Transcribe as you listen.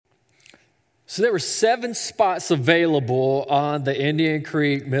So there were 7 spots available on the Indian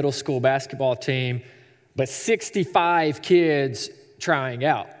Creek Middle School basketball team, but 65 kids trying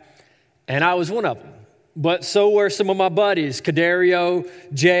out. And I was one of them. But so were some of my buddies, Cadario,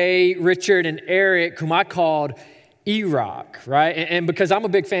 Jay, Richard, and Eric, whom I called E-Rock, right? And because I'm a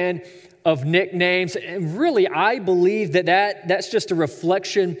big fan of nicknames, and really I believe that's just a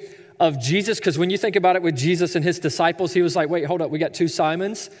reflection of Jesus, because when you think about it with Jesus and his disciples, he was like, wait, hold up, we got 2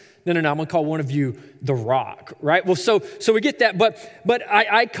 Simons? No, I'm gonna call one of you the Rock, right? Well, so we get that, but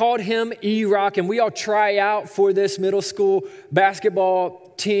I called him E-Rock, and we all try out for this middle school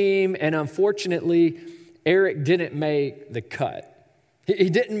basketball team, and unfortunately, Eric didn't make the cut. He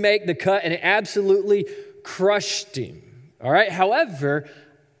didn't make the cut, and it absolutely crushed him, all right? However,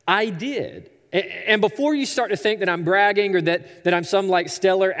 I did. And before you start to think that I'm bragging or that I'm some like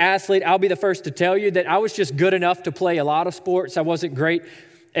stellar athlete, I'll be the first to tell you that I was just good enough to play a lot of sports. I wasn't great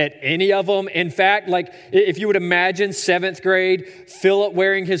at any of them. In fact, like if you would imagine 7th grade Philip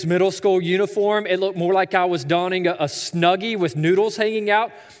wearing his middle school uniform, it looked more like I was donning a Snuggie with noodles hanging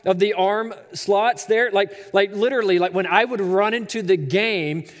out of the arm slots there. Like literally, like when I would run into the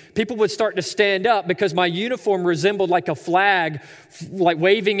game, people would start to stand up because my uniform resembled like a flag, like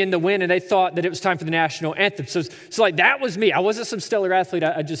waving in the wind, and they thought that it was time for the national anthem. So like that was me. I wasn't some stellar athlete.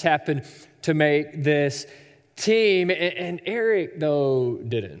 I just happened to make this team, and Eric, though,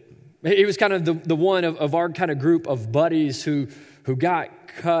 didn't. He was kind of the one of our kind of group of buddies who got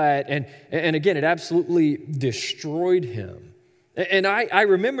cut, and again, it absolutely destroyed him. And I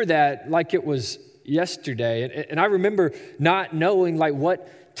remember that like it was yesterday, and I remember not knowing like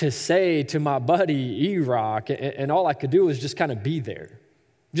what to say to my buddy E-Rock, and all I could do was just kind of be there,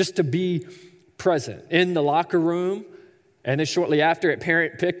 just to be present in the locker room, and then shortly after at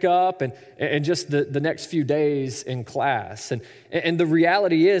parent pickup, and just the next few days in class. And the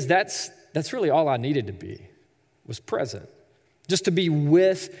reality is that's really all I needed to be, was present. Just to be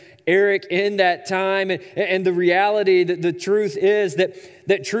with Eric in that time. And the reality, the truth is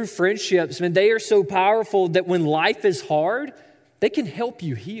that true friendships, man, they are so powerful that when life is hard, they can help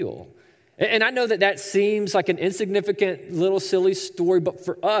you heal. And I know that seems like an insignificant little silly story, but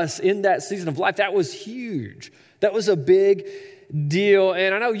for us in that season of life, that was huge. That was a big deal.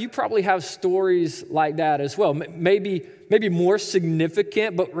 And I know you probably have stories like that as well. Maybe more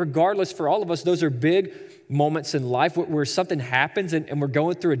significant, but regardless, for all of us, those are big moments in life where something happens and we're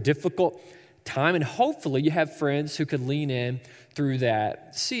going through a difficult time. And hopefully you have friends who could lean in through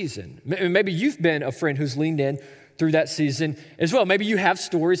that season. Maybe you've been a friend who's leaned in through that season as well. Maybe you have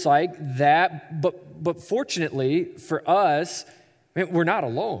stories like that, but fortunately for us, we're not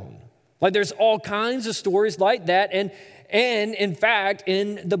alone. Like there's all kinds of stories like that, and in fact,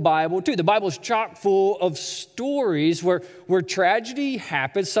 in the Bible too. The Bible is chock full of stories where tragedy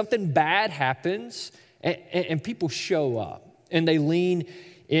happens, something bad happens, and people show up and they lean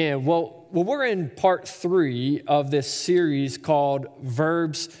in. Well, we're in part 3 of this series called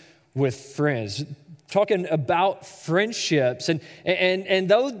Verbs with Friends, talking about friendships, and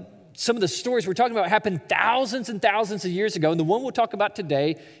though some of the stories we're talking about happened thousands and thousands of years ago, and the one we'll talk about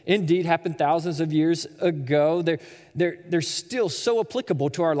today indeed happened thousands of years ago. They're still so applicable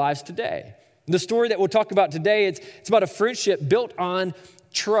to our lives today. The story that we'll talk about today, it's about a friendship built on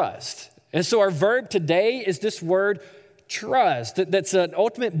trust. And so our verb today is this word trust. That's an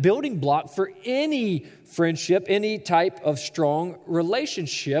ultimate building block for any friendship, any type of strong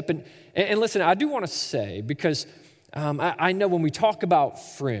relationship. And listen, I do want to say, because I know when we talk about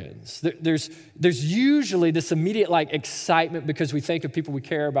friends, there's usually this immediate like excitement because we think of people we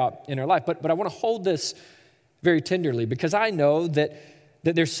care about in our life. But I want to hold this very tenderly, because I know that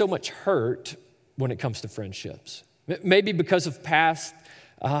there's so much hurt when it comes to friendships. Maybe because of past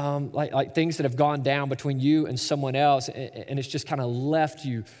like things that have gone down between you and someone else, and it's just kind of left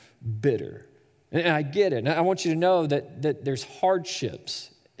you bitter. And I get it. And I want you to know that there's hardships.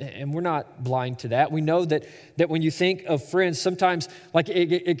 And we're not blind to that. We know that when you think of friends, sometimes like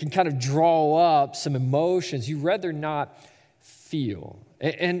it can kind of draw up some emotions you rather not feel.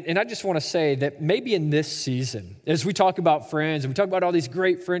 And I just want to say that maybe in this season, as we talk about friends and we talk about all these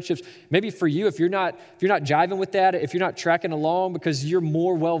great friendships, maybe for you, if you're not jiving with that, if you're not tracking along because you're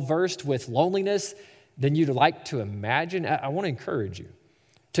more well-versed with loneliness than you'd like to imagine, I want to encourage you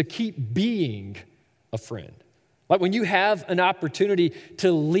to keep being a friend. Like when you have an opportunity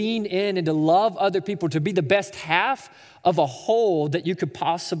to lean in and to love other people, to be the best half of a whole that you could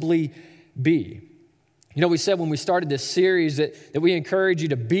possibly be. You know, we said when we started this series that we encourage you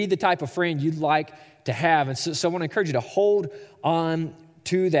to be the type of friend you'd like to have. And so I want to encourage you to hold on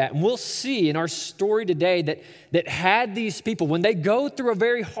to that. And we'll see in our story today that had these people, when they go through a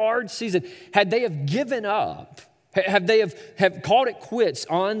very hard season, had they have given up, have they have called it quits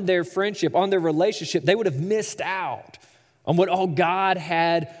on their friendship, on their relationship, they would have missed out on what all God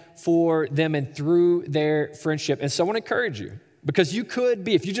had for them and through their friendship. And so I want to encourage you, because you could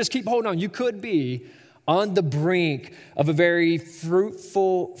be, if you just keep holding on, you could be on the brink of a very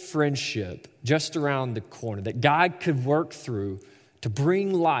fruitful friendship just around the corner that God could work through to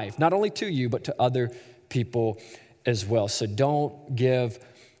bring life, not only to you, but to other people as well. So don't give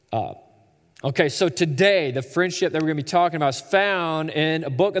up. Okay, so today, the friendship that we're going to be talking about is found in a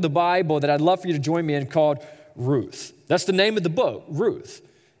book of the Bible that I'd love for you to join me in called Ruth. That's the name of the book, Ruth.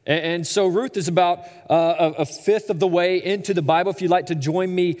 And so Ruth is about a fifth of the way into the Bible, if you'd like to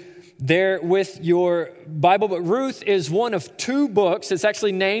join me there with your Bible. But Ruth is one of two books that's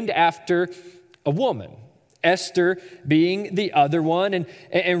actually named after a woman, Esther being the other one.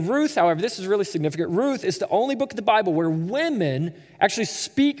 And Ruth, however, this is really significant. Ruth is the only book of the Bible where women actually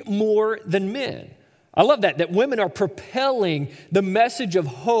speak more than men. I love that women are propelling the message of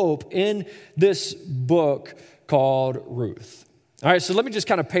hope in this book called Ruth. All right, so let me just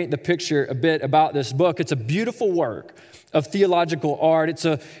kind of paint the picture a bit about this book. It's a beautiful work of theological art. It's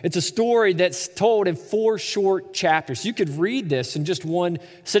a story that's told in 4 short chapters. You could read this in just one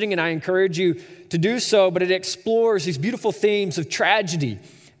sitting, and I encourage you to do so, but it explores these beautiful themes of tragedy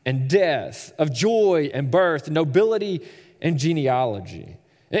and death, of joy and birth, nobility and genealogy.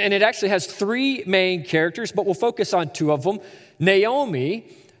 And it actually has 3 main characters, but we'll focus on 2 of them: Naomi,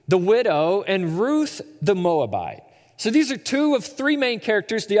 the widow, and Ruth, the Moabite. So these are 2 of 3 main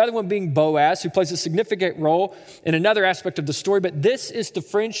characters, the other one being Boaz, who plays a significant role in another aspect of the story. But this is the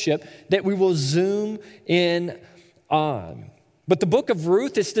friendship that we will zoom in on. But the book of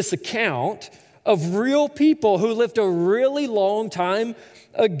Ruth is this account of real people who lived a really long time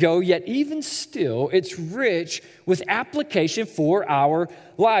ago, yet even still, it's rich with application for our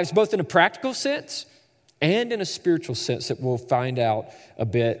lives, both in a practical sense and in a spiritual sense that we'll find out a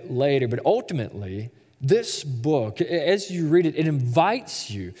bit later. But ultimately, this book, as you read it, it invites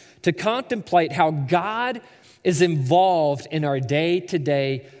you to contemplate how God is involved in our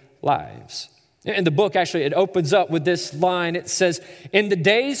day-to-day lives. And the book actually, it opens up with this line. It says, "In the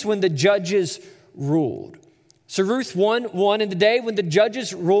days when the judges ruled." So Ruth 1:1, in the day when the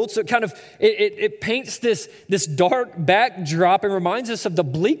judges ruled. So it paints this dark backdrop and reminds us of the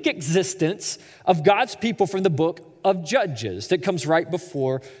bleak existence of God's people from the book of Judges that comes right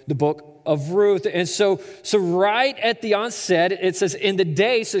before the book of Ruth. And so right at the onset, it says in the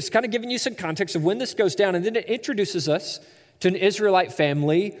day, so it's kind of giving you some context of when this goes down. And then it introduces us to an Israelite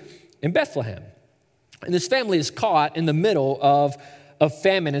family in Bethlehem. And this family is caught in the middle of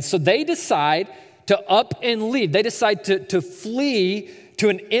famine. And so they decide to up and leave. They decide to flee to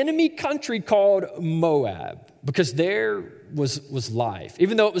an enemy country called Moab, because there was life.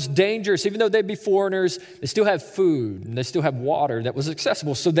 Even though it was dangerous, even though they'd be foreigners, they still have food and they still have water that was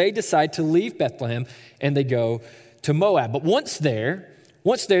accessible. So they decide to leave Bethlehem and they go to Moab. But once there,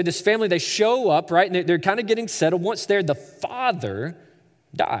 this family, they show up, right? And they're kind of getting settled. Once there, the father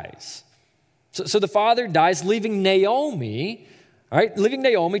dies. So the father dies, leaving Naomi, all right, leaving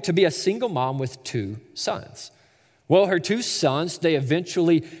Naomi to be a single mom with 2 sons. Well, her 2 sons, they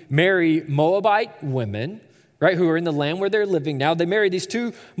eventually marry Moabite women, right, who are in the land where they're living now. They marry these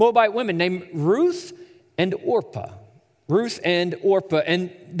 2 Moabite women named Ruth and Orpah. Ruth and Orpah. And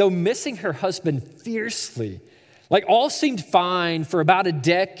though missing her husband fiercely, like all seemed fine for about a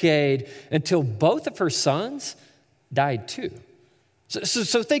decade until both of her sons died too.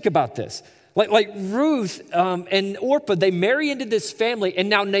 So think about this. Like Ruth and Orpah, they marry into this family, and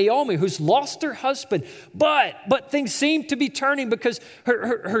now Naomi, who's lost her husband, but things seem to be turning because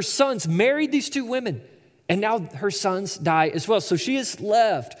her sons married these 2 women, and now her sons die as well. So she is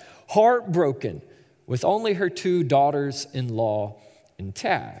left heartbroken with only her 2 daughters-in-law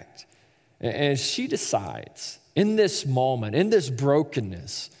intact. And she decides in this moment, in this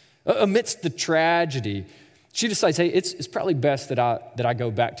brokenness, amidst the tragedy, she decides, hey, it's probably best that I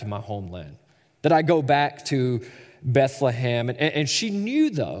go back to my homeland, that I go back to Bethlehem. And she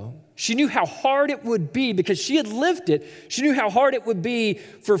knew how hard it would be because she had lived it. She knew how hard it would be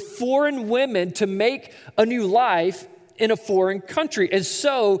for foreign women to make a new life in a foreign country. And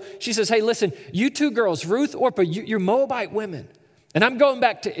so she says, hey, listen, you 2 girls, Ruth, Orpah, you're Moabite women, and I'm going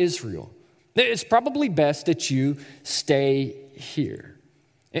back to Israel. It's probably best that you stay here.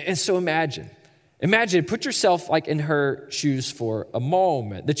 And so imagine, put yourself like in her shoes for a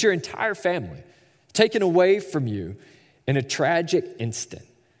moment, that your entire family taken away from you in a tragic instant,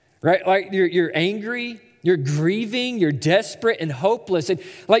 right? Like you're angry, you're grieving, you're desperate and hopeless. And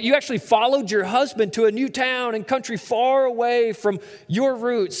like you actually followed your husband to a new town and country far away from your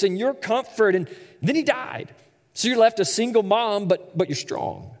roots and your comfort. And then he died. So you're left a single mom, but you're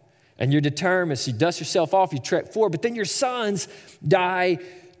strong. And you're determined. So you dust yourself off, you trek forward. But then your sons die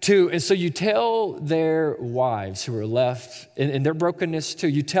too. And so you tell their wives who are left in their brokenness too,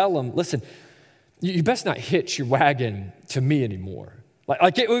 you tell them, listen, you best not hitch your wagon to me anymore.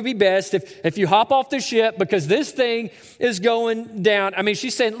 Like it would be best if you hop off the ship because this thing is going down. I mean,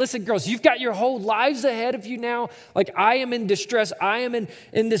 she's saying, listen, girls, you've got your whole lives ahead of you now. Like I am in distress. I am in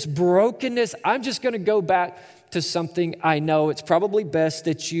this brokenness. I'm just going to go back to something I know. It's probably best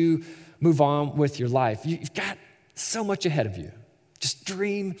that you move on with your life. You've got so much ahead of you. Just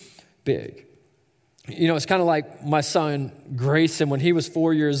dream big. You know, it's kind of like my son, Grayson, when he was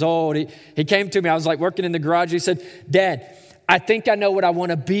 4 years old, he came to me. I was like working in the garage. He said, Dad, I think I know what I want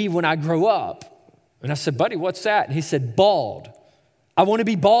to be when I grow up. And I said, buddy, what's that? And he said, bald. I want to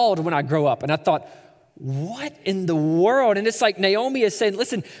be bald when I grow up. And I thought, what in the world? And it's like Naomi is saying,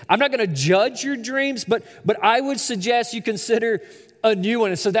 listen, I'm not going to judge your dreams, but I would suggest you consider a new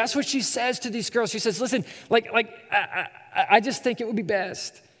one. And so that's what she says to these girls. She says, listen, I just think it would be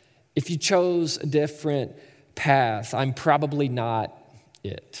best if you chose a different path. I'm probably not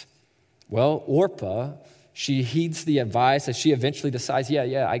it. Well, Orpah, she heeds the advice and she eventually decides,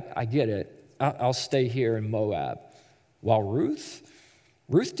 I get it. I'll stay here in Moab. While Ruth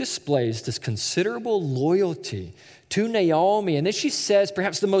displays this considerable loyalty to Naomi. And then she says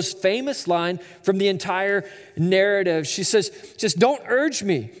perhaps the most famous line from the entire narrative. She says, just don't urge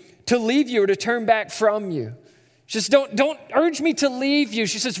me to leave you or to turn back from you. Just don't urge me to leave you.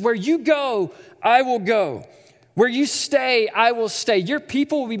 She says, where you go, I will go. Where you stay, I will stay. Your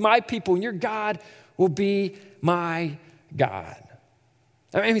people will be my people and your God will be my God.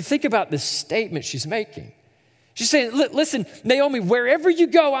 I mean, think about this statement she's making. She's saying, listen, Naomi, wherever you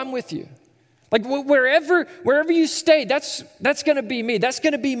go, I'm with you. Like wherever you stay, that's going to be me. That's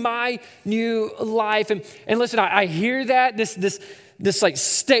going to be my new life. And listen, I hear that, this like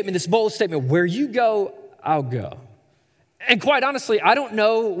statement, this bold statement, where you go, I'll go. And quite honestly, I don't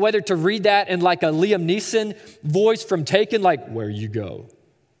know whether to read that in like a Liam Neeson voice from Taken, like, where you go,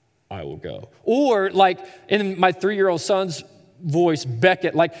 I will go. Or like in my 3-year-old son's voice,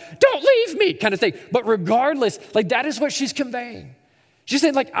 Beckett, like, don't leave me kind of thing. But regardless, like that is what she's conveying. She's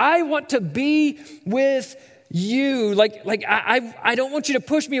saying, like, I want to be with you. Like I don't want you to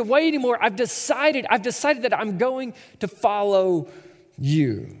push me away anymore. I've decided that I'm going to follow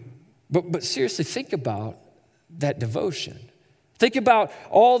you. But seriously, think about that devotion. Think about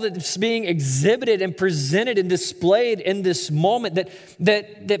all that's being exhibited and presented and displayed in this moment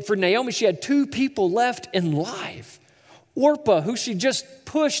that for Naomi, she had 2 people left in life. Orpah, who she just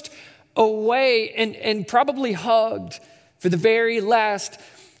pushed away and probably hugged for the very last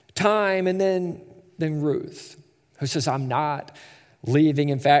time. And then Ruth, who says, I'm not leaving.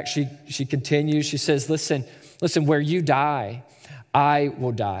 In fact, she continues. She says, listen, where you die, I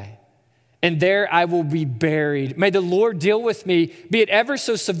will die. And there I will be buried. May the Lord deal with me, be it ever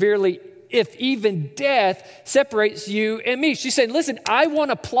so severely, if even death separates you and me. She's saying, listen, I want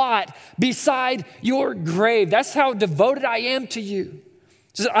to plot beside your grave. That's how devoted I am to you.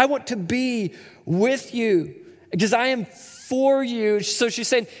 She says, I want to be with you because I am for you. So she's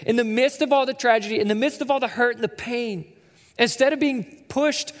saying, in the midst of all the tragedy, in the midst of all the hurt and the pain, instead of being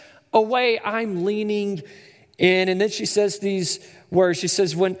pushed away, I'm leaning in. And then she says these words. She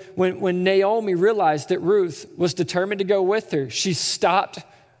says, when Naomi realized that Ruth was determined to go with her, she stopped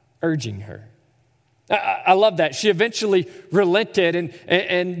urging her. I love that. She eventually relented,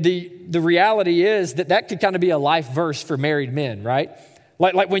 and the reality is that could kind of be a life verse for married men, right?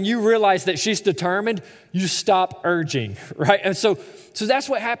 Like when you realize that she's determined, you stop urging, right? And so that's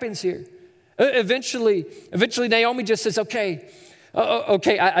what happens here. Eventually Naomi just says, okay,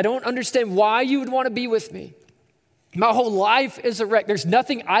 I don't understand why you would want to be with me. My whole life is a wreck. There's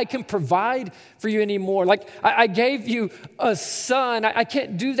nothing I can provide for you anymore. Like I gave you a son. I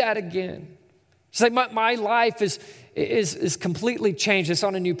can't do that again. She's like, my life is completely changed. It's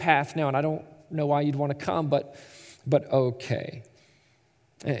on a new path now, and I don't know why you'd want to come, but okay.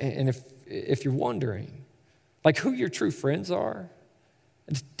 And if you're wondering, like who your true friends are,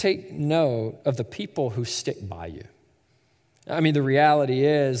 take note of the people who stick by you. I mean, the reality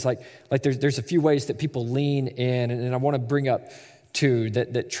is like there's a few ways that people lean in, and I want to bring up 2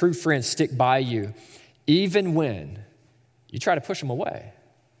 that true friends stick by you even when you try to push them away.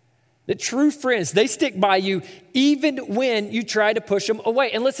 That true friends, they stick by you even when you try to push them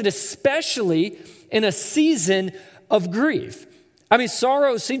away. And listen, especially in a season of grief. I mean,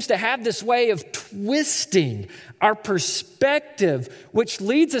 sorrow seems to have this way of twisting our perspective, which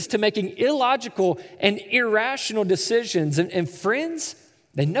leads us to making illogical and irrational decisions. And friends,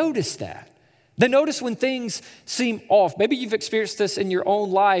 they notice that. They notice when things seem off. Maybe you've experienced this in your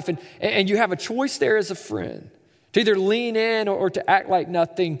own life, and you have a choice there as a friend to either lean in or to act like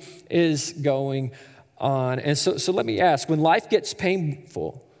nothing is going on. And so let me ask, when life gets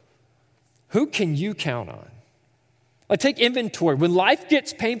painful, who can you count on? Like, take inventory. When life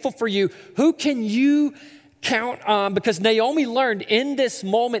gets painful for you, who can you count on? Because Naomi learned in this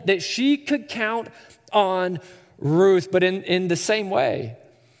moment that she could count on Ruth, but in the same way,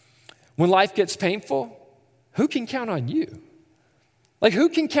 when life gets painful, who can count on you? Like, who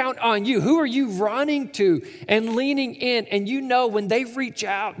can count on you? Who are you running to and leaning in? And you know when they reach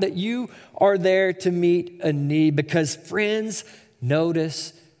out that you are there to meet a need, because friends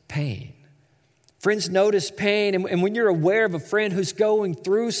notice pain. Friends notice pain. And when you're aware of a friend who's going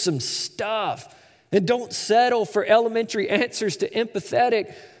through some stuff, and don't settle for elementary answers to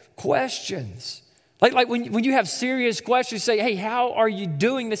empathetic questions. Like when you have serious questions, say, hey, how are you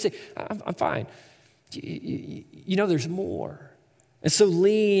doing this? Say, I'm fine. You know, there's more. And so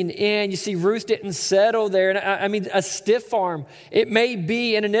lean in. You see, Ruth didn't settle there. And I mean, a stiff arm, it may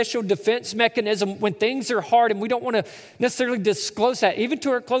be an initial defense mechanism when things are hard, and we don't want to necessarily disclose that, even to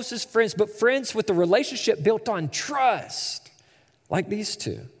our closest friends, but friends with a relationship built on trust, like these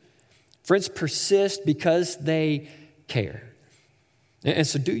two. Friends persist because they care. And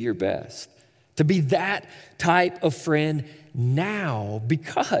so do your best to be that type of friend now,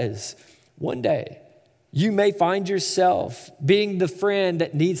 because one day you may find yourself being the friend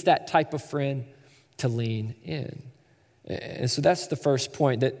that needs that type of friend to lean in. And so that's the first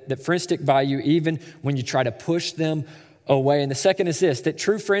point, that friends stick by you even when you try to push them away. And the second is this, that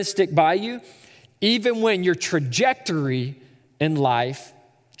true friends stick by you even when your trajectory in life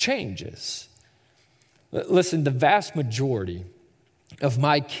changes. Listen, the vast majority of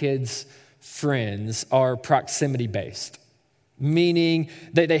my kids' friends are proximity-based, meaning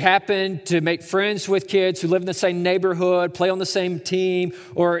that they happen to make friends with kids who live in the same neighborhood, play on the same team,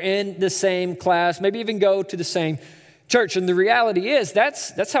 or in the same class, maybe even go to the same church. And the reality is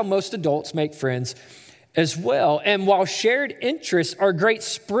that's how most adults make friends as well. And while shared interests are great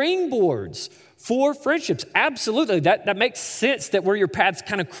springboards for friendships, absolutely, that makes sense that where your paths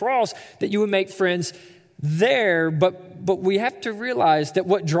kind of cross, that you would make friends there, but we have to realize that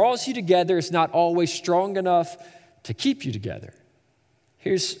what draws you together is not always strong enough to keep you together.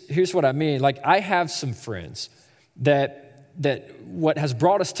 Here's what I mean. Like, I have some friends that what has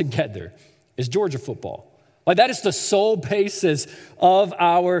brought us together is Georgia football. Like, that is the sole basis of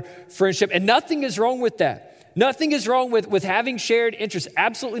our friendship, and nothing is wrong with that. Nothing is wrong with having shared interests,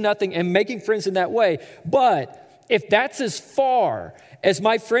 absolutely nothing, and making friends in that way. But if that's as far as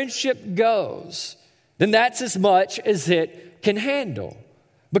my friendship goes, then that's as much as it can handle.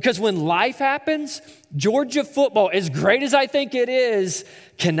 Because when life happens, Georgia football, as great as I think it is,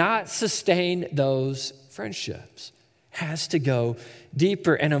 cannot sustain those friendships. Has to go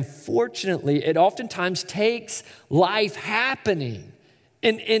deeper. And unfortunately, it oftentimes takes life happening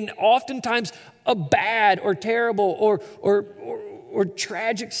in oftentimes a bad or terrible or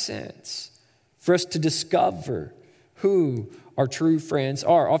tragic sense for us to discover who our true friends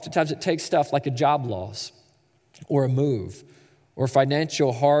are. Oftentimes it takes stuff like a job loss or a move or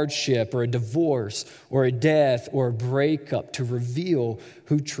financial hardship or a divorce or a death or a breakup to reveal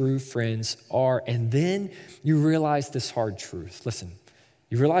who true friends are. And then you realize this hard truth. Listen,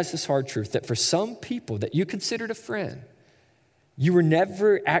 you realize this hard truth that for some people that you considered a friend, you were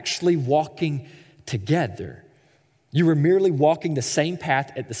never actually walking together. You were merely walking the same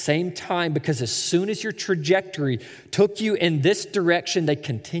path at the same time, because as soon as your trajectory took you in this direction, they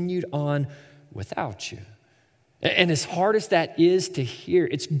continued on without you. And as hard as that is to hear,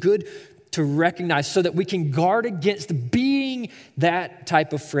 it's good to recognize so that we can guard against being that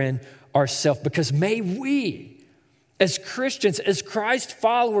type of friend ourselves. Because may we, as Christians, as Christ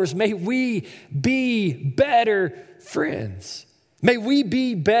followers, may we be better friends. May we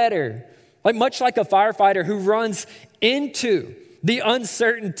be better. Much like a firefighter who runs into the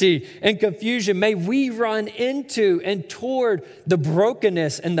uncertainty and confusion, may we run into and toward the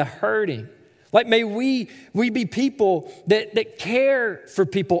brokenness and the hurting. May we be people that care for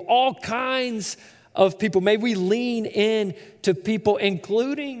people, all kinds of people. May we lean in to people,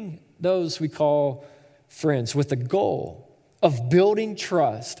 including those we call friends, with the goal of building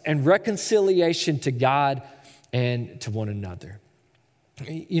trust and reconciliation to God and to one another.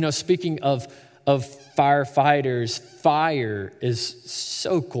 You know, speaking of firefighters, fire is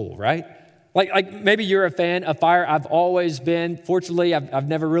so cool, right? Like maybe you're a fan of fire. I've always been. Fortunately, I've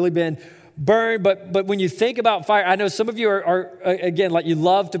never really been burned. But when you think about fire, I know some of you are again, like you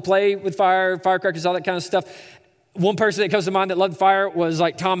love to play with fire, firecrackers, all that kind of stuff. One person that comes to mind that loved fire was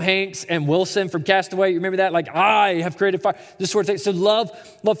like Tom Hanks and Wilson from Castaway. You remember that? Like, I have created fire, this sort of thing. So love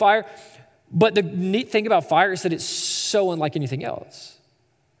fire. But the neat thing about fire is that it's so unlike anything else,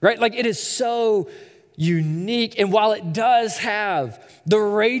 right? Like it is so unique. And while it does have the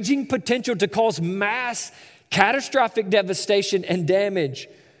raging potential to cause mass catastrophic devastation and damage,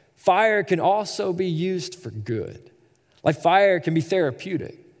 fire can also be used for good. Like fire can be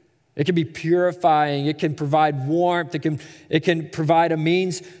therapeutic. It can be purifying. It can provide warmth. It can provide a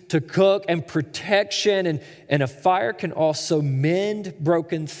means to cook and protection. And a fire can also mend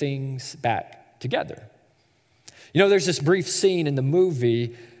broken things back together. You know, there's this brief scene in the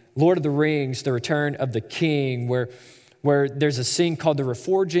movie Lord of the Rings, The Return of the King, where there's a scene called the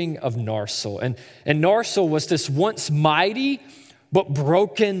Reforging of Narsil. And Narsil was this once mighty but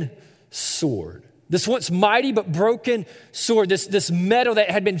broken sword. This once mighty but broken sword, this metal that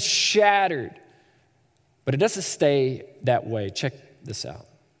had been shattered. But it doesn't stay that way. Check this out.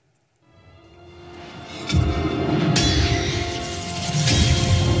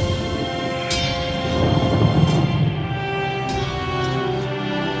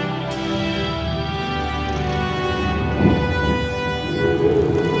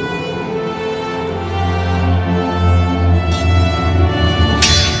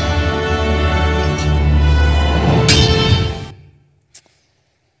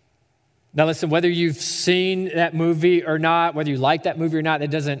 Now listen, whether you've seen that movie or not, whether you like that movie or not,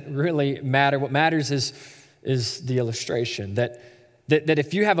 that doesn't really matter. What matters is the illustration that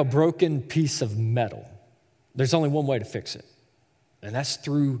if you have a broken piece of metal, there's only one way to fix it, and that's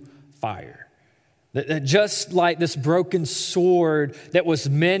through fire. That just like this broken sword that was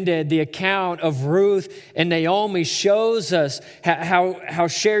mended, the account of Ruth and Naomi shows us how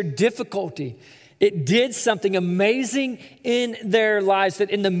shared difficulty, it did something amazing in their lives, that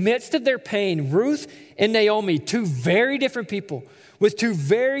in the midst of their pain, Ruth and Naomi, two very different people with two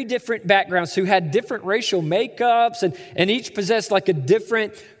very different backgrounds who had different racial makeups and each possessed like a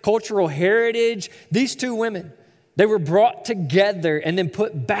different cultural heritage. These two women, they were brought together and then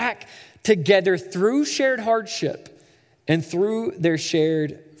put back together through shared hardship and through their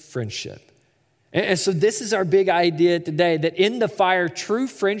shared friendship. And so this is our big idea today, that in the fire, true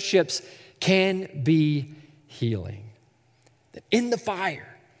friendships can be healing. That in the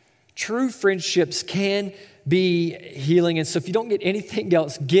fire, true friendships can be healing. And so if you don't get anything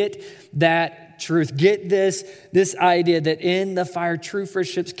else, get that truth. Get this idea that in the fire, true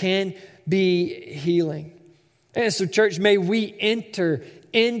friendships can be healing. And so church, may we enter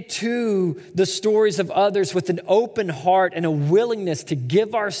into the stories of others with an open heart and a willingness to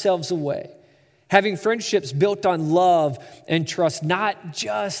give ourselves away, having friendships built on love and trust, not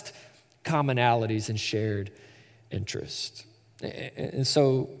just commonalities and shared interest. And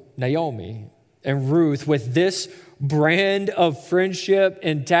so Naomi and Ruth, with this brand of friendship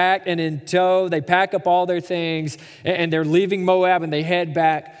intact and in tow, they pack up all their things and they're leaving Moab and they head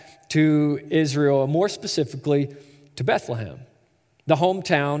back to Israel, and more specifically to Bethlehem, the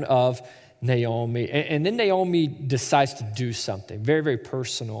hometown of Naomi. And then Naomi decides to do something very, very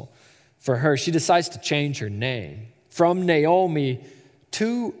personal for her. She decides to change her name from Naomi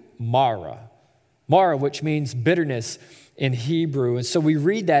to Mara. Mara, which means bitterness in Hebrew. And so we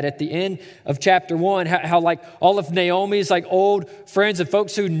read that at the end of chapter 1, how like all of Naomi's like old friends and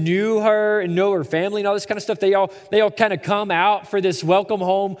folks who knew her and know her family and all this kind of stuff, they all kind of come out for this welcome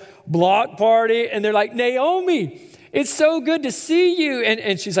home block party. And they're like, Naomi, it's so good to see you.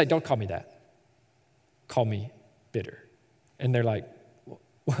 And she's like, don't call me that. Call me bitter. And they're like,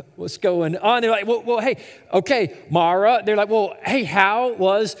 what's going on? They're like, well, hey, okay, Mara. They're like, well, hey, how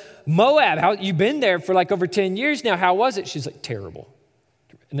was Moab? You've been there for like over 10 years now. How was it? She's like, terrible.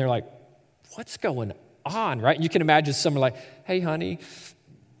 And they're like, what's going on, right? And you can imagine someone like, hey, honey,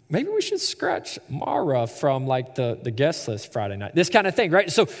 maybe we should scratch Mara from like the guest list Friday night. This kind of thing, right?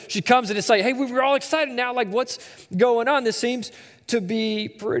 So she comes and it's like, hey, we were all excited now. Like, what's going on? This seems to be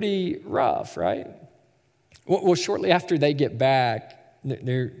pretty rough, right? Well, shortly after they get back,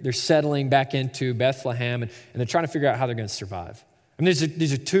 they're settling back into Bethlehem and they're trying to figure out how they're going to survive. I mean,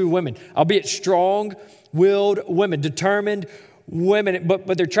 these are two women, albeit strong-willed women, determined women, but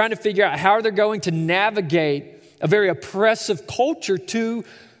they're trying to figure out how they're going to navigate a very oppressive culture to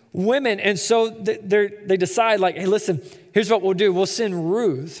women. And so they decide, like, hey, listen, here's what we'll do. We'll send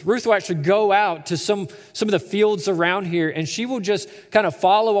Ruth. Ruth will actually go out to some of the fields around here, and she will just kind of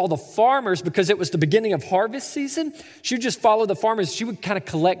follow all the farmers because it was the beginning of harvest season. She would just follow the farmers. She would kind of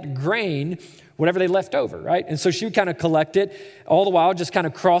collect grain, whatever they left over, right? And so she would kind of collect it, all the while just kind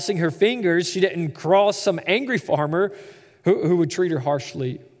of crossing her fingers. She didn't cross some angry farmer who would treat her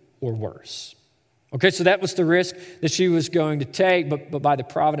harshly or worse. Okay, so that was the risk that she was going to take, but by the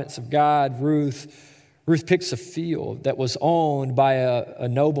providence of God, Ruth picks a field that was owned by a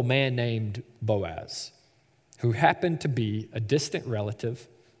noble man named Boaz, who happened to be a distant relative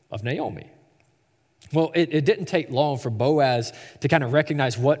of Naomi. Well, it didn't take long for Boaz to kind of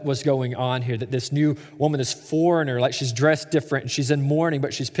recognize what was going on here, that this new woman, this foreigner, like she's dressed different and she's in mourning,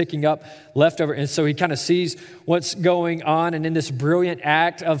 but she's picking up leftover. And so he kind of sees what's going on. And in this brilliant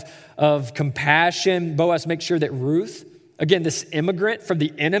act of compassion, Boaz makes sure that Ruth, again, this immigrant from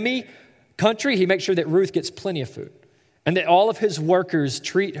the enemy country, he makes sure that Ruth gets plenty of food and that all of his workers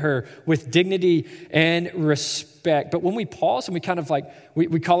treat her with dignity and respect. But when we pause and we kind of like,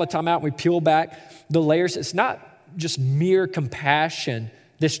 we call a time out and we peel back the layers, it's not just mere compassion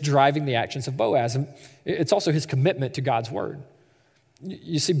that's driving the actions of Boaz. And it's also his commitment to God's word.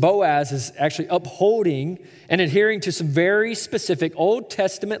 You see, Boaz is actually upholding and adhering to some very specific Old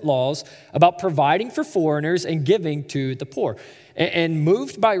Testament laws about providing for foreigners and giving to the poor. And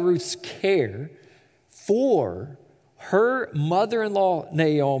moved by Ruth's care for her mother-in-law,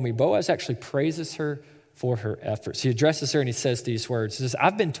 Naomi, Boaz actually praises her for her efforts. He addresses her and he says these words. He says,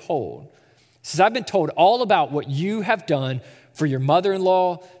 I've been told all about what you have done for your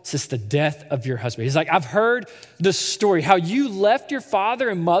mother-in-law since the death of your husband. He's like, I've heard the story, how you left your father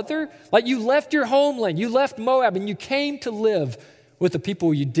and mother, like you left your homeland, you left Moab, and you came to live with the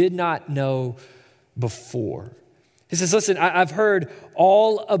people you did not know before. He says, listen, I've heard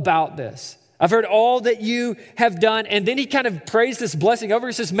all about this. I've heard all that you have done. And then he kind of prays this blessing over.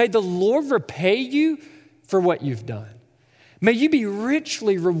 He says, may the Lord repay you for what you've done. May you be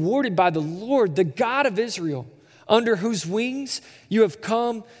richly rewarded by the Lord, the God of Israel, under whose wings you have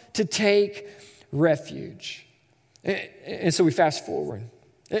come to take refuge. And so we fast forward.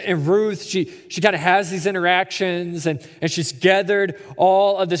 And Ruth, she kind of has these interactions and she's gathered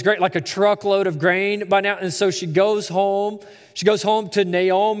all of this grain, like a truckload of grain by now. And so she goes home. She goes home to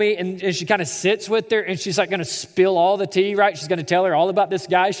Naomi and she kind of sits with her and she's like going to spill all the tea, right? She's going to tell her all about this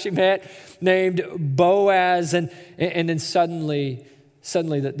guy she met named Boaz. And then suddenly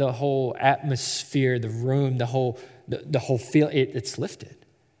the whole atmosphere, the room, the whole feel, it's lifted.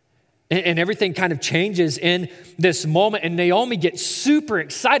 And everything kind of changes in this moment. And Naomi gets super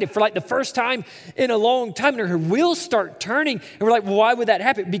excited for like the first time in a long time. And her wheels start turning. And we're like, well, why would that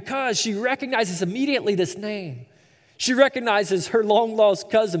happen? Because she recognizes immediately this name. She recognizes her long-lost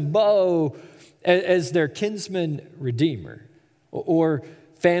cousin, Bo, as their kinsman redeemer or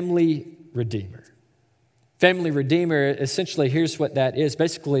family redeemer. Family redeemer, essentially, here's what that is.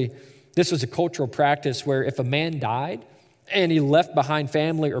 Basically, this was a cultural practice where if a man died, and he left behind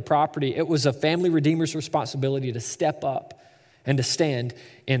family or property, it was a family redeemer's responsibility to step up and to stand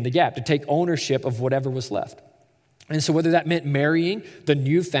in the gap, to take ownership of whatever was left. And so whether that meant marrying the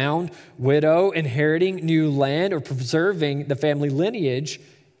newfound widow, inheriting new land, or preserving the family lineage,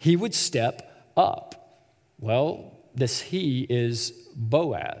 he would step up. Well, he is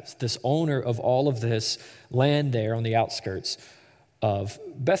Boaz, this owner of all of this land there on the outskirts of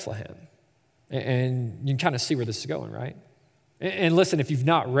Bethlehem. And you can kind of see where this is going, right? And listen, if you've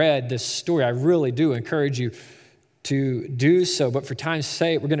not read this story, I really do encourage you to do so. But for time's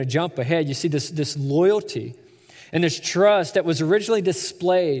sake, we're going to jump ahead. You see this loyalty and this trust that was originally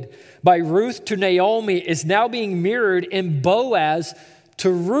displayed by Ruth to Naomi is now being mirrored in Boaz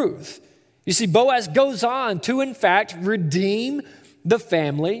to Ruth. You see, Boaz goes on to, in fact, redeem the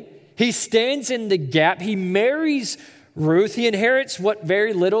family. He stands in the gap. He marries Ruth. He inherits what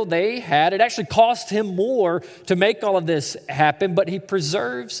very little they had. It actually cost him more to make all of this happen, but he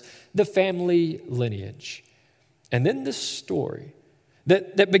preserves the family lineage. And then this story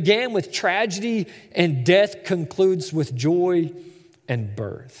that began with tragedy and death concludes with joy and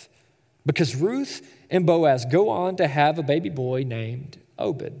birth. Because Ruth and Boaz go on to have a baby boy named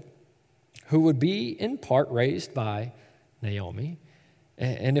Obed, who would be in part raised by Naomi.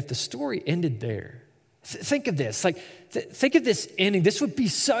 And if the story ended there, think of this, think of this ending. This would be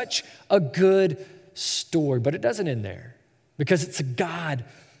such a good story, but it doesn't end there because it's a God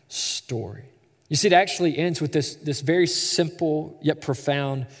story. You see, it actually ends with this very simple yet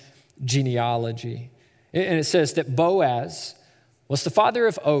profound genealogy. And it says that Boaz was the father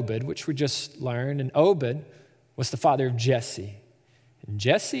of Obed, which we just learned, and Obed was the father of Jesse. And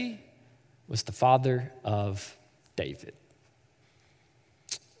Jesse was the father of David.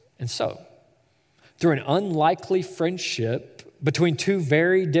 And so, through an unlikely friendship between two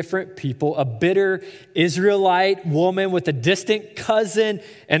very different people, a bitter Israelite woman with a distant cousin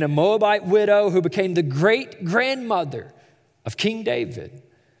and a Moabite widow who became the great-grandmother of King David,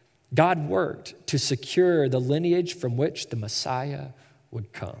 God worked to secure the lineage from which the Messiah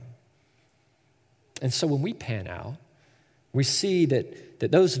would come. And so when we pan out, we see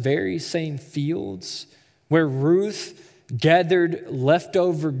that those very same fields where Ruth gathered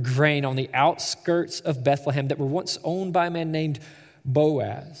leftover grain on the outskirts of Bethlehem that were once owned by a man named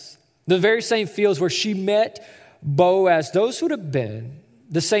Boaz, the very same fields where she met Boaz, those would have been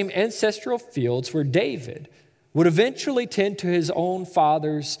the same ancestral fields where David would eventually tend to his own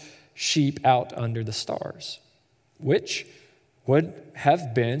father's sheep out under the stars, which would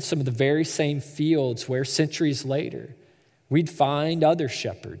have been some of the very same fields where centuries later we'd find other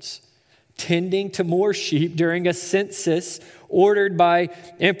shepherds tending to more sheep during a census ordered by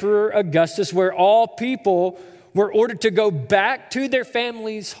Emperor Augustus, where all people were ordered to go back to their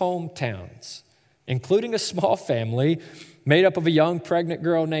families' hometowns, including a small family made up of a young pregnant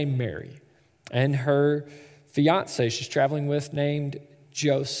girl named Mary and her fiance she's traveling with named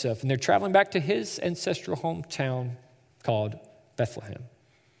Joseph. And they're traveling back to his ancestral hometown called Bethlehem.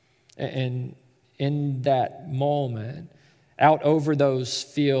 And in that moment, out over those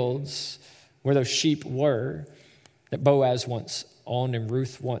fields where those sheep were that Boaz once owned and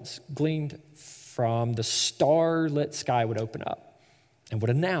Ruth once gleaned from, the starlit sky would open up and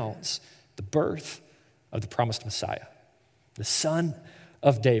would announce the birth of the promised Messiah, the Son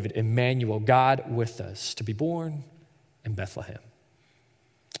of David, Emmanuel, God with us, to be born in Bethlehem.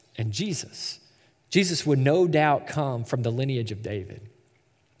 And Jesus would no doubt come from the lineage of David,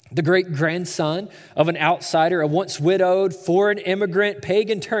 the great-grandson of an outsider, a once widowed, foreign immigrant,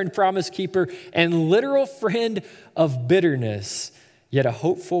 pagan-turned promise-keeper, and literal friend of bitterness, yet a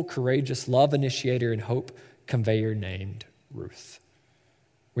hopeful, courageous love initiator and hope conveyor named Ruth.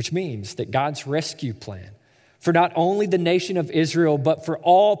 Which means that God's rescue plan for not only the nation of Israel, but for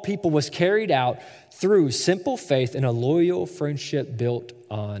all people was carried out through simple faith and a loyal friendship built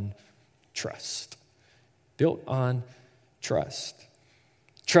on trust. Built on trust.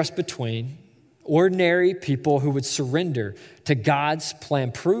 Trust between ordinary people who would surrender to God's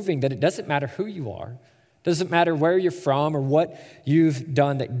plan, proving that it doesn't matter who you are, doesn't matter where you're from or what you've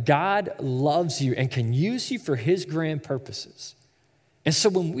done, that God loves you and can use you for his grand purposes. And so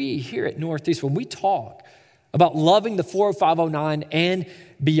when we here at Northeast, when we talk about loving the 40509 and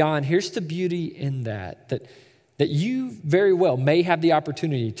beyond, here's the beauty in that you very well may have the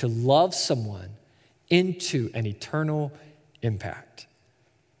opportunity to love someone into an eternal impact.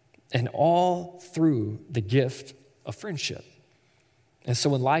 And all through the gift of friendship. And so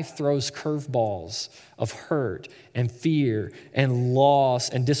when life throws curveballs of hurt and fear and loss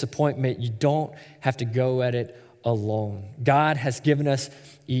and disappointment, you don't have to go at it alone. God has given us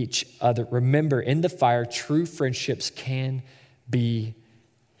each other. Remember, in the fire, true friendships can be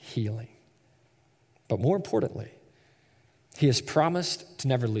healing. But more importantly, he has promised to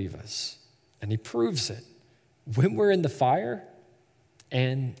never leave us. And he proves it when we're in the fire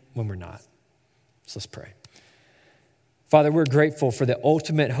and when we're not. So let's pray. Father, we're grateful for the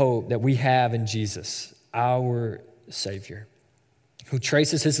ultimate hope that we have in Jesus, our Savior, who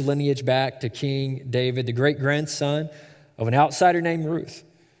traces his lineage back to King David, the great-grandson of an outsider named Ruth.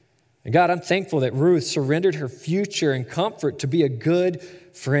 And God, I'm thankful that Ruth surrendered her future and comfort to be a good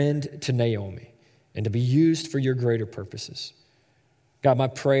friend to Naomi and to be used for your greater purposes. God, my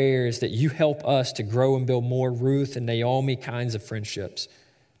prayer is that you help us to grow and build more Ruth and Naomi kinds of friendships,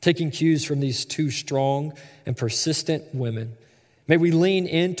 taking cues from these two strong and persistent women. May we lean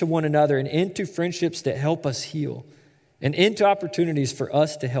into one another and into friendships that help us heal and into opportunities for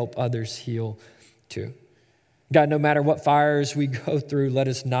us to help others heal too. God, no matter what fires we go through, let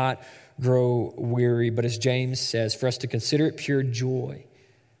us not grow weary, but as James says, for us to consider it pure joy,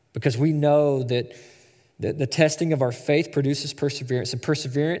 because we know that the testing of our faith produces perseverance, and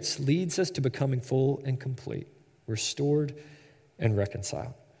perseverance leads us to becoming full and complete, restored and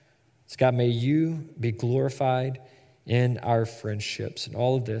reconciled. So God, may you be glorified in our friendships, and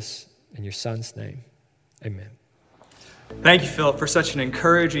all of this in your Son's name. Amen. Thank you, Philip, for such an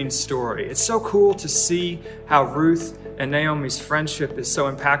encouraging story. It's so cool to see how Ruth and Naomi's friendship is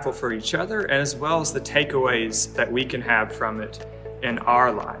so impactful for each other, and as well as the takeaways that we can have from it. in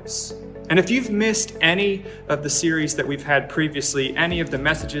our lives. And if you've missed any of the series that we've had previously, any of the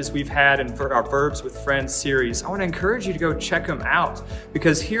messages we've had in our Verbs with Friends series, I want to encourage you to go check them out,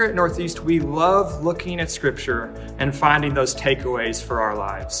 because here at Northeast, we love looking at Scripture and finding those takeaways for our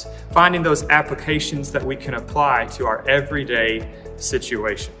lives, finding those applications that we can apply to our everyday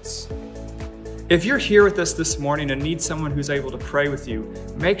situations. If you're here with us this morning and need someone who's able to pray with you,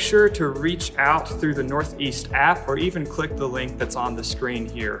 make sure to reach out through the Northeast app or even click the link that's on the screen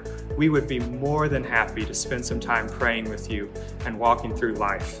here. We would be more than happy to spend some time praying with you and walking through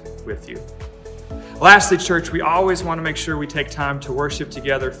life with you. Lastly, church, we always want to make sure we take time to worship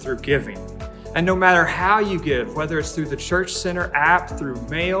together through giving. And no matter how you give, whether it's through the Church Center app, through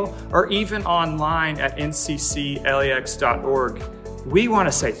mail, or even online at ncclax.org, we want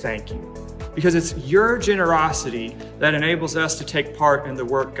to say thank you. Because it's your generosity that enables us to take part in the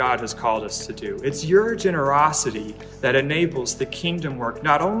work God has called us to do. It's your generosity that enables the kingdom work,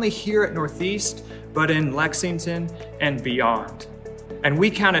 not only here at Northeast, but in Lexington and beyond. And we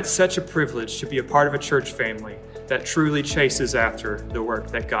count it such a privilege to be a part of a church family that truly chases after the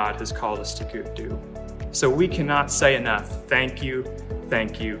work that God has called us to do. So we cannot say enough, thank you,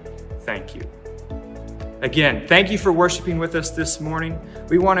 thank you, thank you. Again, thank you for worshiping with us this morning.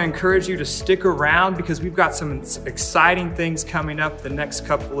 We want to encourage you to stick around because we've got some exciting things coming up the next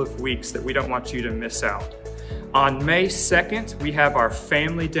couple of weeks that we don't want you to miss out. On May 2nd, we have our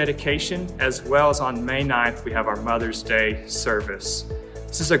family dedication, as well as on May 9th, we have our Mother's Day service.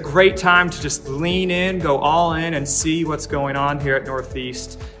 This is a great time to just lean in, go all in, and see what's going on here at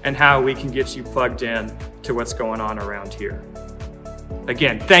Northeast and how we can get you plugged in to what's going on around here.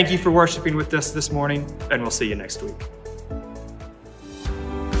 Again, thank you for worshiping with us this morning, and we'll see you next week.